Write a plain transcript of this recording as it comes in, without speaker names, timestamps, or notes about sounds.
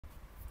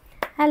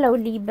Hello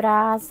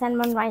Libra, Sun,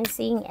 Moon,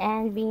 Rising,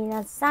 and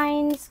Venus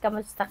signs.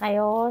 Kamusta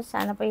kayo?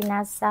 Sana po'y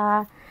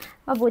nasa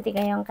mabuti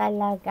kayong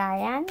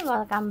kalagayan.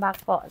 Welcome back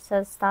po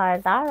sa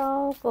Star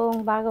Tarot.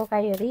 Kung bago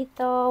kayo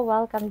rito,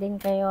 welcome din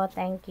kayo.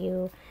 Thank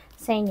you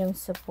sa inyong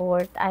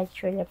support. I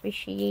truly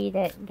appreciate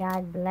it.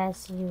 God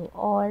bless you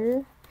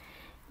all.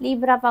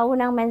 Libra,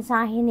 paunang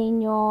mensahe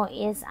ninyo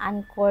is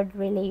anchored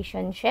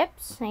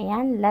relationships.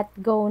 Ayan, let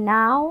go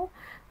now.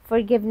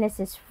 Forgiveness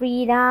is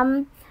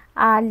freedom.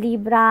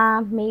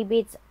 Libra,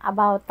 maybe it's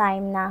about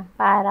time na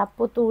para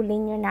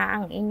putulin nyo na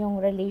ang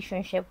inyong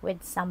relationship with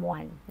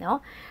someone,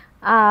 no?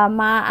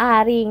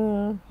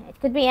 Maaaring,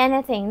 it could be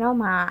anything, no?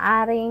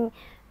 Maaaring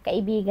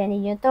kaibigan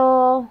ninyo to,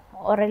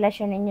 o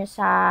relasyon ninyo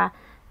sa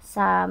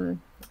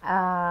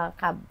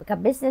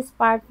ka-business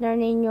partner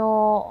ninyo,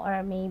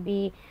 or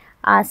maybe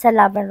sa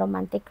love and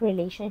romantic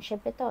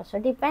relationship ito. So,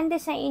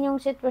 depende sa inyong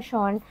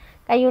sitwasyon.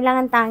 Kayo lang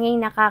ang tanging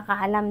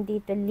nakakaalam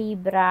dito,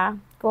 Libra,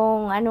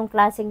 kung anong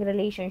klaseng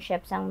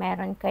relationships ang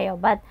meron kayo.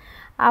 But,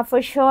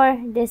 for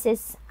sure, this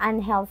is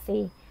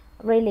unhealthy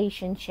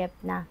relationship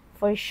na.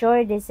 For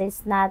sure, this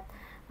is not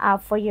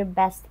for your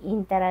best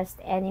interest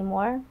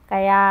anymore.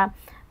 Kaya,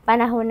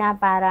 panahon na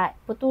para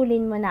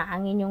putulin mo na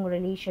ang inyong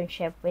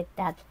relationship with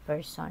that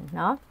person,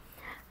 no?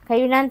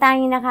 Kayo lang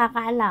tanging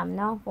nakakaalam,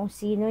 no? Kung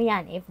sino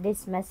yan, if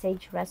this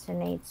message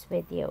resonates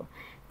with you.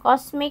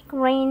 Cosmic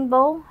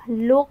Rainbow,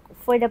 look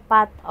for the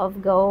pot of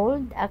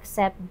gold,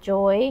 accept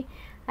joy.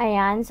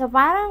 Ayan, so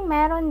parang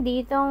meron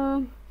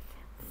ditong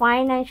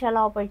financial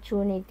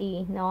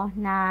opportunity, no,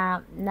 na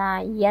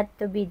yet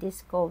to be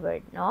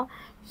discovered, no?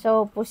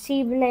 So,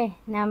 posible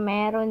na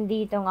meron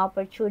ditong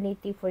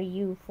opportunity for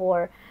you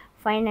for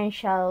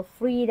financial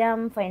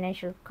freedom,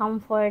 financial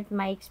comfort.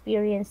 May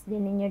experience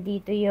din ninyo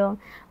dito yung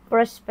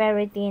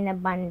prosperity and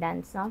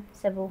abundance, no,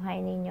 sa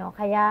buhay ninyo.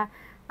 Kaya,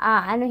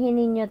 anuhin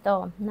ninyo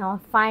to,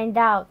 no? Find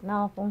out,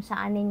 no, kung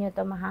saan ninyo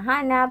to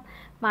mahahanap.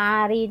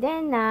 Maaari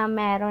din na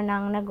meron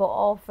ng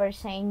nag-o-offer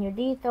sa inyo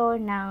dito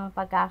ng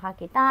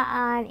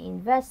pagkakakitaan,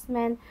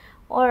 investment,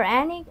 or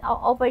any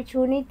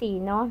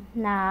opportunity, no,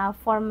 na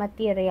for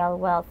material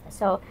wealth.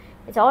 So,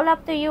 it's all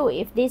up to you.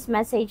 If this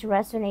message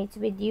resonates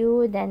with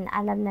you, then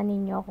alam na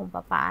ninyo kung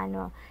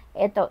paano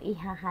ito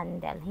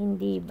i-handle,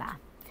 hindi ba?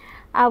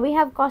 We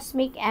have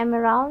Cosmic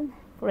Emerald,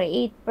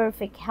 create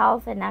perfect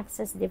health and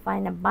access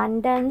divine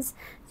abundance.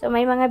 So,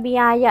 may mga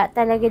biyaya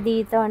talaga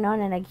dito, no,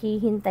 na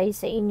naghihintay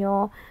sa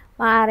inyo.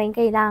 Maaaring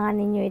kailangan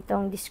ninyo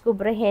itong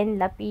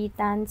diskubrehin,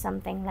 lapitan,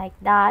 something like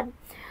that.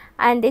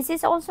 And this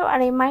is also a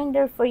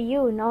reminder for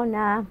you, no,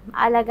 na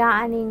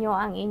alagaan ninyo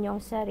ang inyong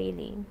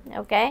sarili.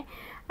 Okay?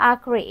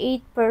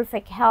 Create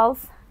perfect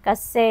health,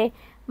 kasi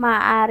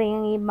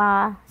maaaring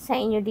iba sa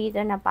inyo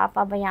dito na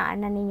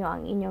papabayaan na ninyo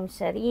ang inyong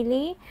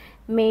sarili.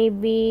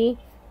 Maybe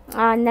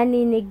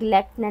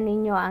nanineglect na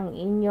ninyo ang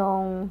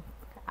inyong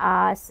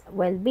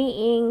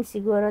well-being,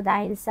 siguro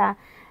dahil sa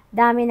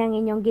dami ng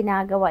inyong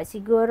ginagawa,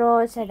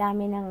 siguro sa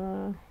dami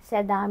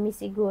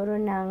siguro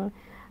ng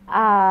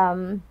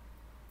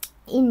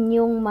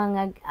inyong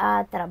mga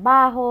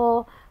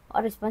trabaho o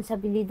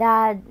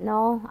responsibilidad,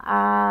 no,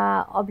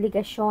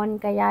 obligasyon,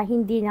 kaya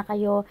hindi na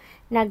kayo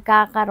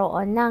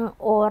nagkakaroon ng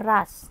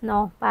oras,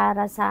 no,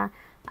 para sa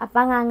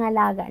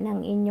pangangalaga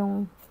ng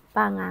inyong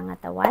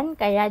pangangatawan.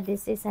 Kaya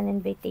this is an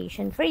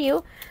invitation for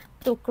you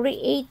to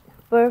create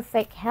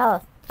perfect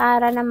health,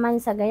 para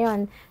naman sa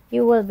gayon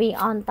you will be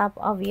on top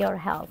of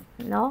your health,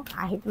 no?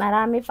 Kahit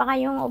marami pa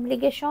kayong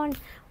obligasyon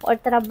or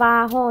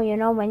trabaho, you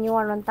know, when you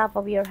are on top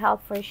of your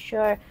health, for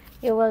sure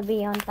you will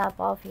be on top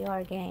of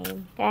your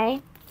game.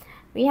 Okay?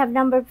 We have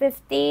number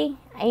 50,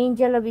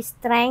 Angel of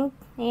Strength.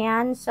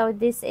 Ayan, so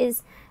this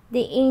is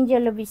the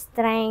Angel of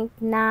Strength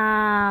na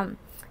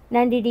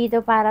nandito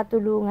para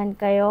tulungan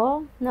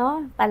kayo,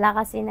 no?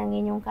 Palakasin ang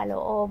inyong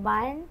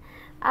kalooban,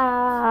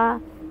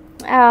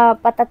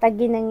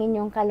 patatagin ang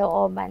inyong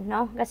kalooban,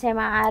 no? Kasi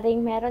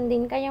maaaring meron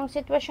din kayong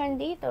sitwasyon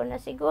dito na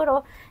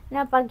siguro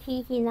na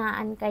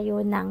paghihinaan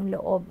kayo ng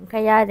loob.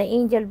 Kaya the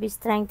Angel of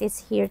Strength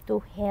is here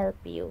to help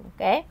you,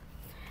 okay?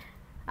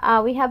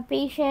 We have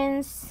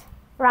patience,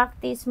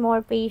 practice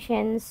more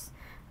patience,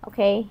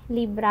 okay,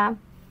 Libra,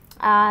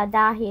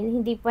 dahil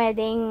hindi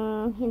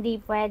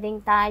pwedeng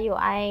tayo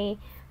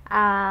ay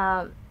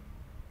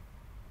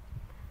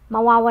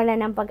mawawala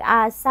ng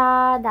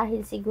pag-asa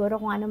dahil siguro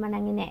kung ano man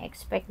ang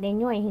ine-expect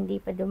ninyo ay hindi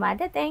pa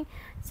dumadating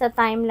sa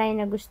timeline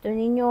na gusto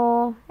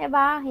ninyo,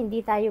 diba?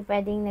 Hindi tayo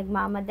pwedeng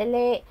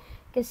nagmamadali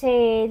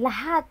kasi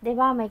lahat,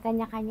 diba, may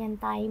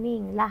kanya-kanyang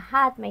timing,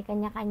 lahat may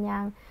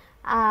kanya-kanyang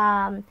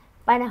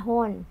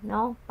panahon,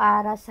 no,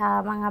 para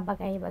sa mga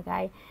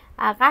bagay-bagay.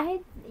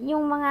 Kahit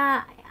yung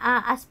mga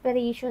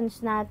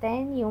aspirations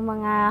natin, yung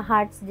mga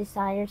heart's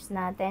desires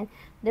natin,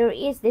 there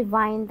is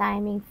divine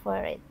timing for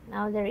it.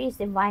 No? There is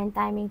divine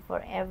timing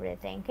for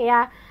everything.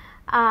 Kaya,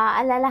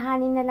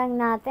 alalahanin na lang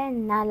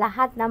natin na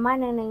lahat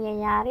naman ang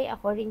nangyayari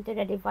according to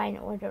the divine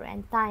order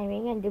and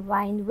timing and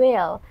divine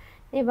will.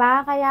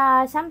 Diba?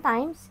 Kaya,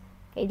 sometimes,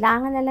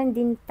 kailangan na lang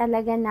din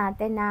talaga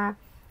natin na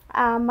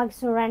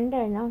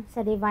mag-surrender, no,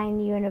 sa divine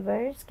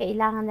universe.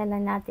 Kailangan na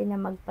lang natin na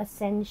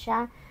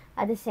magpasensya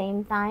at the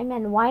same time.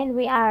 And while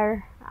we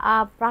are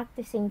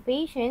practicing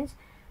patience,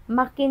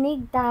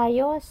 makinig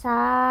tayo sa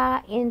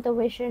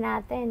intuition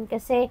natin.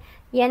 Kasi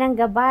yan ang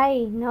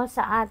gabay, no,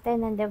 sa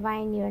atin ng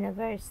divine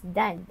universe.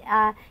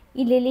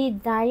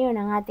 Ililid tayo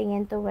ng ating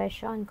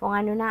intuition kung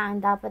ano na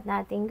ang dapat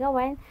nating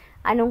gawin,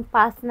 anong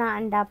path na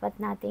ang dapat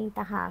nating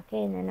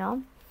tahakin,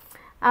 ano.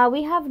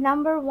 We have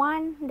number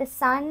 1, the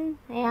sun.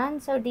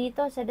 Ayan, so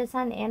dito sa the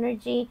sun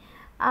energy,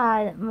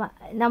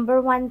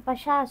 number 1 pa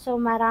siya. So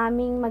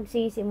maraming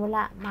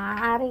magsisimula.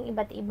 Maaaring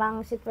iba't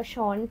ibang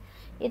sitwasyon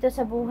ito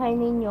sa buhay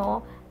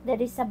ninyo that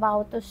is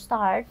about to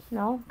start,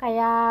 no?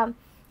 Kaya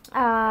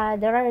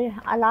there are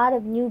a lot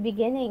of new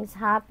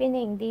beginnings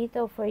happening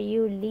dito for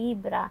you,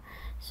 Libra.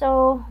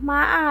 So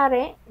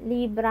maaari,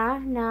 Libra,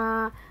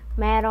 na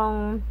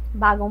merong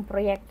bagong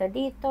proyekto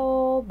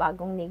dito,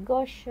 bagong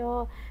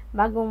negosyo,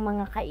 bagong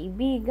mga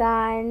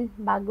kaibigan,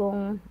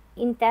 bagong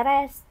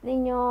interest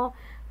ninyo,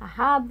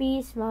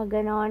 hobbies, mga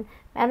ganon.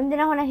 Meron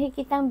din ako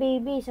nakikitang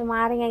baby. So,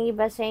 maaaring ang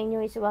iba sa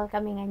inyo is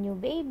welcoming a new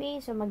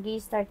baby. So,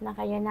 mag-i-start na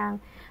kayo ng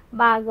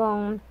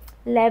bagong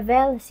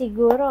level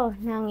siguro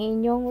ng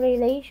inyong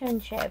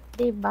relationship,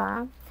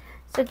 diba?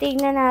 So,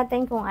 tignan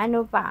natin kung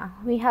ano pa.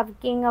 We have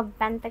King of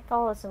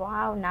Pentacles.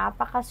 Wow,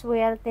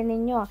 napakaswerte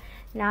ninyo.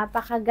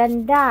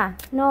 Napakaganda,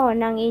 no,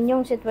 ng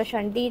inyong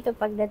sitwasyon dito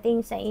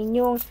pagdating sa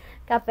inyong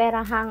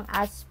kaperahang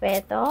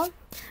aspeto.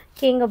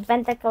 King of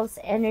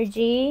Pentacles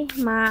energy,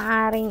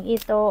 maaaring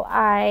ito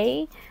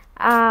ay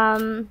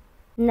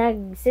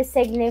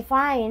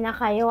nagsisignify na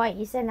kayo ay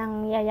isa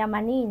ng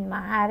yayamanin.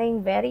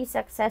 Maaaring very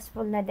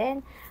successful na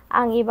din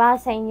ang iba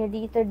sa inyo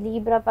dito,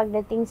 Libra,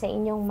 pagdating sa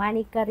inyong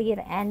money,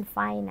 career, and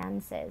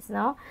finances,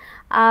 no?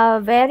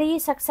 Very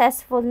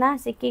successful na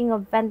si King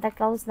of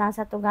Pentacles.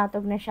 Nasa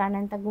tugatog na siya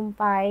ng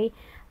tagumpay.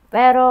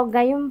 Pero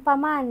gayon pa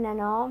man,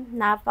 ano,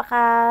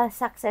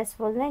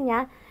 napaka-successful na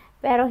niya.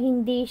 Pero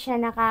hindi siya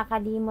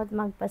nakakalimot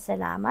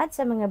magpasalamat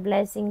sa mga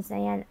blessings na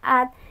yan.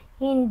 At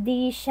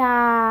hindi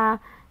siya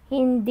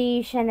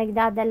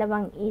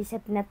nagdadalawang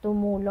isip na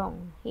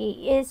tumulong.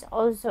 He is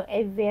also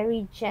a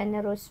very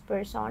generous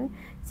person,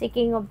 si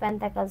King of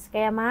Pentacles.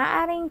 Kaya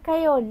maaaring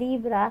kayo,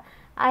 Libra,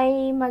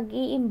 ay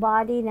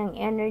mag-i-embody ng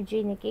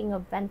energy ni King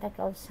of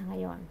Pentacles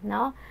ngayon,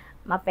 no?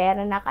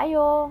 Mapera na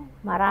kayo,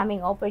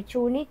 maraming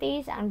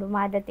opportunities ang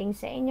dumadating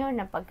sa inyo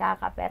na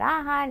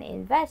pagkakaperahan,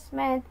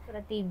 investment,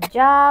 creative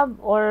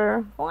job,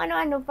 or kung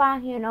ano-ano pa,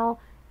 you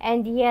know,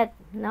 and yet,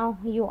 no,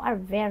 you are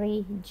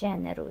very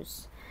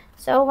generous.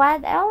 So,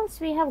 what else?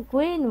 We have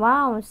Queen.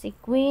 Wow, si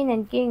Queen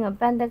and King of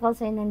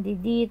Pentacles ay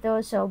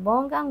nandito. So,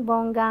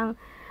 bonggang-bonggang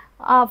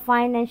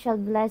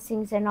financial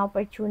blessings and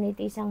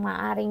opportunities ang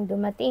maaring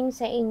dumating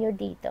sa inyo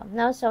dito.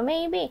 No? So,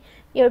 maybe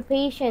your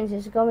patience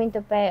is going to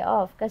pay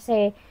off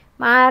kasi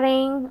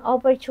maaring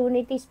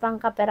opportunities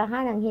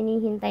pang-kaperahan ang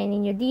hinihintay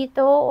ninyo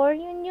dito, or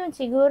yun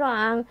siguro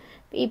ang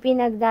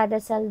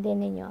ipinagdadasal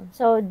din ninyo.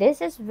 So, this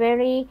is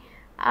very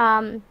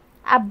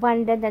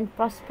abundant and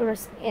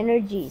prosperous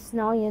energies,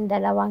 no? Yung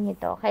dalawang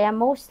ito. Kaya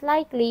most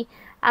likely,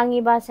 ang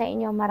iba sa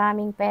inyo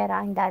maraming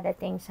pera ang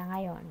dadating sa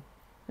ngayon,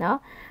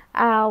 no?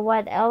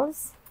 What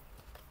else?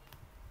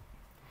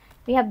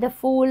 We have the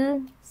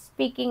Fool.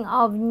 Speaking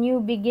of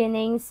new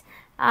beginnings,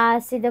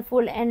 si the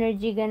Fool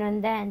energy,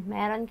 ganun din.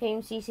 Meron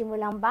kayong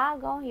sisimulang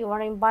bago. You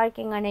are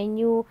embarking on a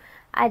new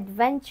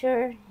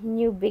adventure,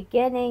 new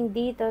beginning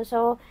dito.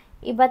 So,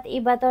 iba't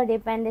iba to,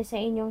 depende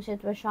sa inyong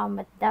sitwasyon,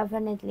 but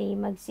definitely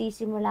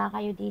magsisimula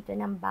kayo dito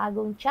ng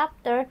bagong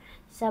chapter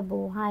sa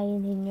buhay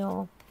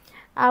ninyo.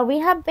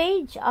 We have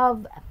Page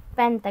of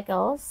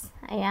Pentacles.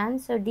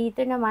 Ayan, so dito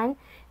naman,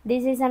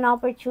 this is an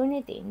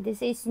opportunity.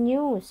 This is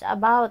news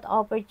about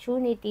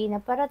opportunity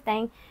na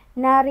parating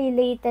na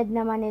related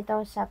naman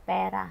ito sa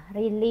pera,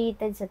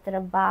 related sa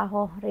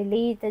trabaho,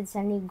 related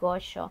sa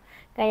negosyo.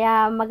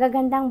 Kaya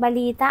magagandang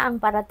balita ang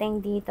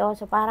parating dito.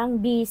 So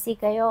parang busy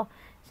kayo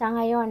sa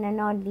ngayon,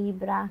 ano,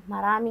 Libra.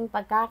 Maraming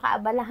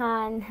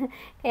pagkakaabalahan.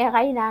 Kaya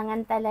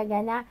kailangan talaga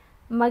na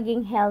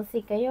maging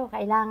healthy kayo.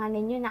 Kailangan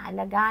ninyo na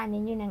alagaan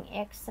ninyo ng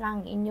extra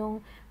ang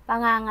inyong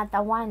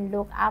pangangatawan.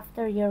 Look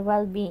after your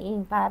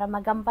well-being para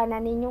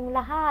magampanan ninyong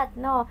lahat,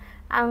 no,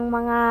 ang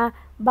mga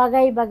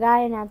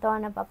bagay-bagay na to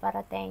na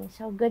paparating.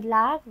 So, good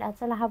luck.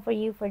 That's all I have for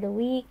you for the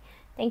week.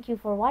 Thank you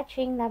for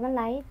watching. Love and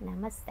light.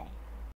 Namaste.